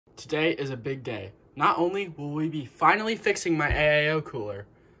Today is a big day. Not only will we be finally fixing my AIO cooler,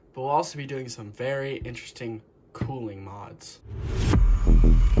 but we'll also be doing some very interesting cooling mods.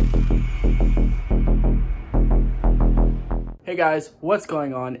 Hey guys, what's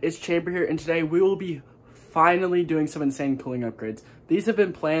going on? It's Chamber here, and today we will be finally doing some insane cooling upgrades. These have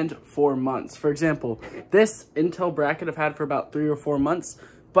been planned for months. For example, this Intel bracket I've had for about 3 or 4 months,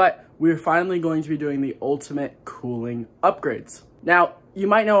 but we're finally going to be doing the ultimate cooling upgrades. Now, you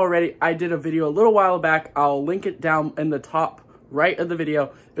might know already, I did a video a little while back. I'll link it down in the top right of the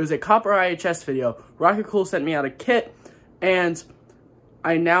video. It was a copper IHS video. Rocket Cool sent me out a kit, and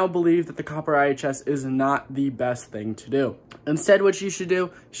I now believe that the copper IHS is not the best thing to do. Instead, what you should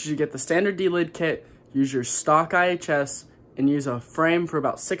do, you should get the standard delid kit, use your stock IHS, and use a frame for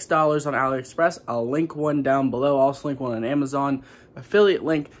about $6 on AliExpress. I'll link one down below. I'll also link one on Amazon, affiliate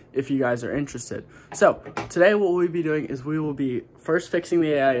link if you guys are interested. So today what we'll be doing is we will be first fixing the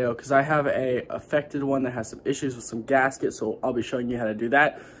AIO, because I have a affected one that has some issues with some gaskets, so I'll be showing you how to do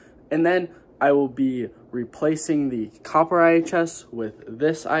that. And then I will be replacing the copper IHS with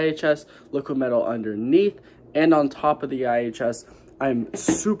this IHS, liquid metal underneath and on top of the IHS. I'm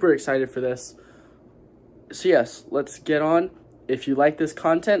super excited for this. So yes, let's get on. If you like this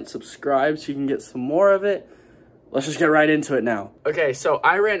content, subscribe so you can get some more of it. Let's just get right into it now. Okay, so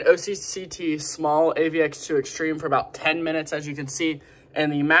I ran OCCT small AVX2 extreme for about 10 minutes, as you can see,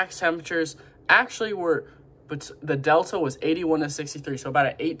 and the max temperatures actually were, but the delta was 81 to 63, so about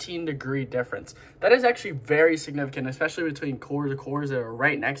an 18-degree difference. That is actually very significant, especially between core to cores that are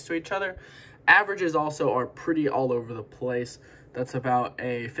right next to each other. Averages also are pretty all over the place. That's about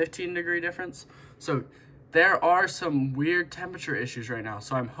a 15-degree difference. So there are some weird temperature issues right now,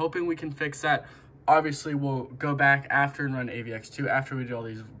 so I'm hoping we can fix that. Obviously, we'll go back after and run AVX2 after we do all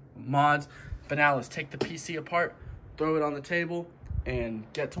these mods. But now let's take the PC apart, throw it on the table, and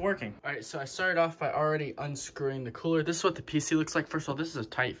get to working. All right, so I started off by already unscrewing the cooler. This is what the PC looks like. First of all, this is a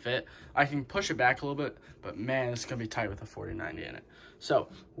tight fit. I can push it back a little bit, but man, it's gonna be tight with a 4090 in it. So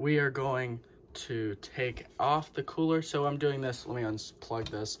we are going to take off the cooler. So I'm doing this, let me unplug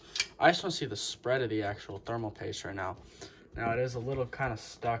this. I just want to see the spread of the actual thermal paste right now. Now it is a little kind of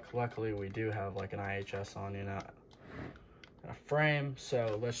stuck. Luckily we do have like an IHS on, you know, a frame.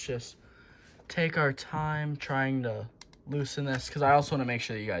 So let's just take our time trying to loosen this, because I also want to make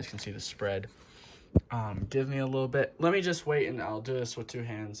sure that you guys can see the spread. Give me a little bit. Let me just wait, and I'll do this with 2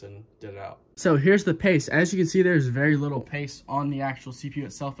 hands and get it out. So here's the paste. As you can see, there's very little paste on the actual CPU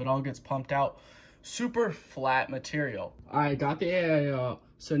itself. It all gets pumped out. Super flat material. I got the AIO out.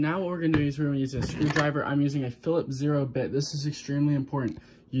 So now what we're going to do is we're going to use a screwdriver. I'm using a Phillips 0-bit. This is extremely important.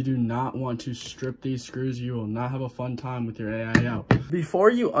 You do not want to strip these screws. You will not have a fun time with your AIO. Before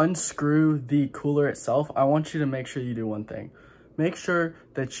you unscrew the cooler itself, I want you to make sure you do one thing. Make sure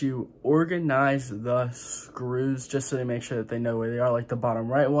that you organize the screws just so they make sure that they know where they are, like the bottom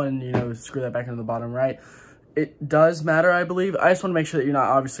right one, you know, screw that back into the bottom right. It does matter, I believe. I just want to make sure that you're not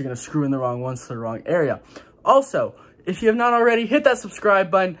obviously going to screw in the wrong ones to the wrong area. Also, if you have not already, hit that subscribe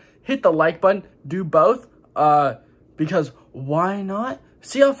button, hit the like button, do both, because why not?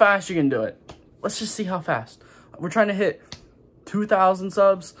 See how fast you can do it. Let's just see how fast. We're trying to hit 2,000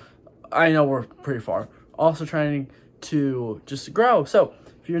 subs. I know we're pretty far. Also trying to just grow. So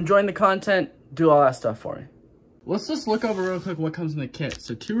if you're enjoying the content, do all that stuff for me. Let's just look over real quick what comes in the kit.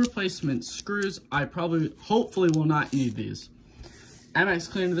 So 2 replacement screws. I hopefully will not need these. MX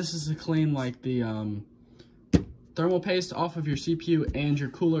cleaner. This is to clean like the thermal paste off of your CPU and your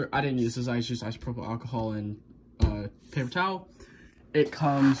cooler. I didn't use this. I used isopropyl alcohol and paper towel. It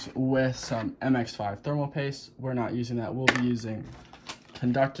comes with some MX5 thermal paste. We're not using that. We'll be using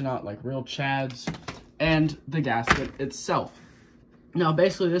Conductonaut, like real Chads, and the gasket itself. Now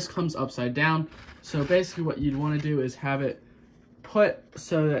basically this comes upside down, so basically what you'd want to do is have it put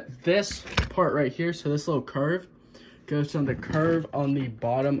so that this part right here, so this little curve goes on the curve on the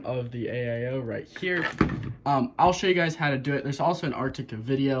bottom of the AIO right here. I'll show you guys how to do it. There's also an Arctic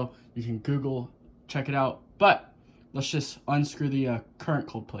video. You can Google, check it out. But let's just unscrew the current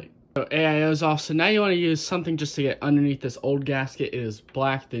cold plate. So AIO is off. So now you want to use something just to get underneath this old gasket. It is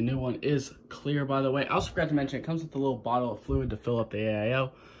black. The new one is clear, by the way. I also forgot to mention it comes with a little bottle of fluid to fill up the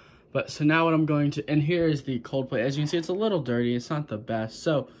AIO. But so now what I'm going to, and here is the cold plate. As you can see, it's a little dirty. It's not the best.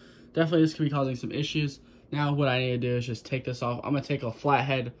 So definitely this could be causing some issues. Now what I need to do is just take this off. I'm going to take a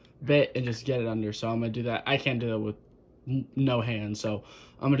flathead bit and just get it under. So I'm going to do that. I can't do that with no hands, so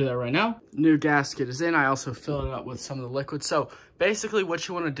I'm gonna do that right now. New gasket is in. I also fill it up with some of the liquid. So basically what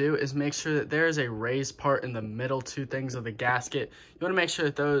you want to do is make sure that there is a raised part in the middle 2 things of the gasket. You want to make sure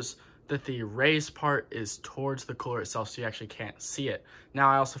that that the raised part is towards the cooler itself so you actually can't see it. Now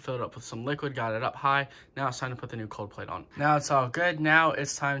I also filled it up with some liquid, got it up high. Now it's time to put the new cold plate on. Now it's all good. Now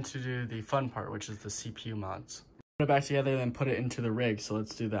it's time to do the fun part, which is the CPU mods. Put it back together, then put it into the rig, so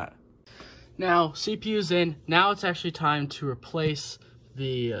let's do that. Now CPU's in. Now it's actually time to replace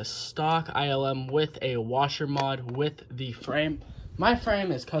the stock ILM with a washer mod with the frame. My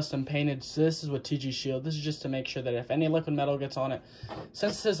frame is custom painted, so this is with TG Shield. This is just to make sure that if any liquid metal gets on it,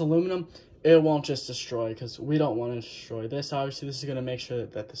 since it is aluminum, it won't just destroy, because we don't want to destroy this. Obviously, this is going to make sure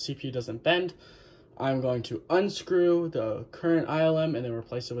that the CPU doesn't bend. I'm going to unscrew the current ILM and then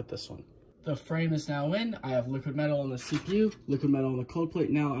replace it with this one. The frame is now in. I have liquid metal on the CPU, liquid metal on the cold plate.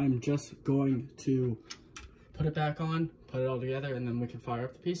 Now I'm just going to put it back on, put it all together, and then we can fire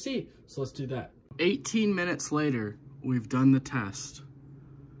up the PC. So let's do that. 18 minutes later, we've done the test,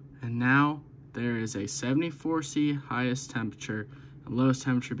 and now there is a 74C highest temperature and lowest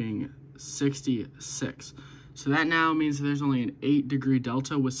temperature being 66. So that now means that there's only an 8-degree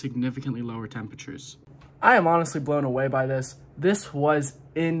delta with significantly lower temperatures. I am honestly blown away by this. This was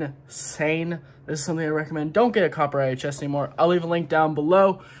insane. This is something I recommend. Don't get a copper IHS anymore. I'll leave a link down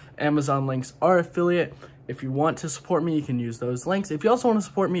below. Amazon links are affiliate. If you want to support me, you can use those links. If you also want to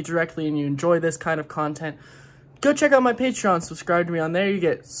support me directly and you enjoy this kind of content, go check out my Patreon. Subscribe to me on there. You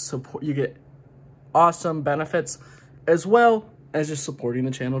get support. You get awesome benefits, as well as just supporting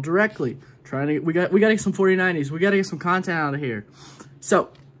the channel directly. We gotta get some 4090s. We gotta get some content out of here. So,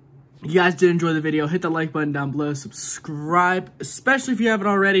 you guys did enjoy the video. Hit the like button down below. Subscribe, especially if you haven't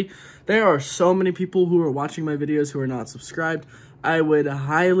already. There are so many people who are watching my videos who are not subscribed. I would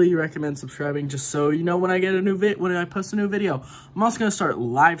highly recommend subscribing, just so you know when I get a new when I post a new video. I'm also gonna start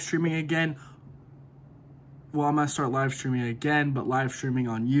live streaming again. Well, I'm going to start live streaming again, but live streaming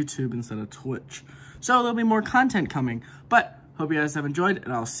on YouTube instead of Twitch. So there'll be more content coming. But hope you guys have enjoyed,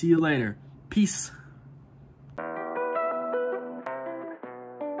 and I'll see you later. Peace.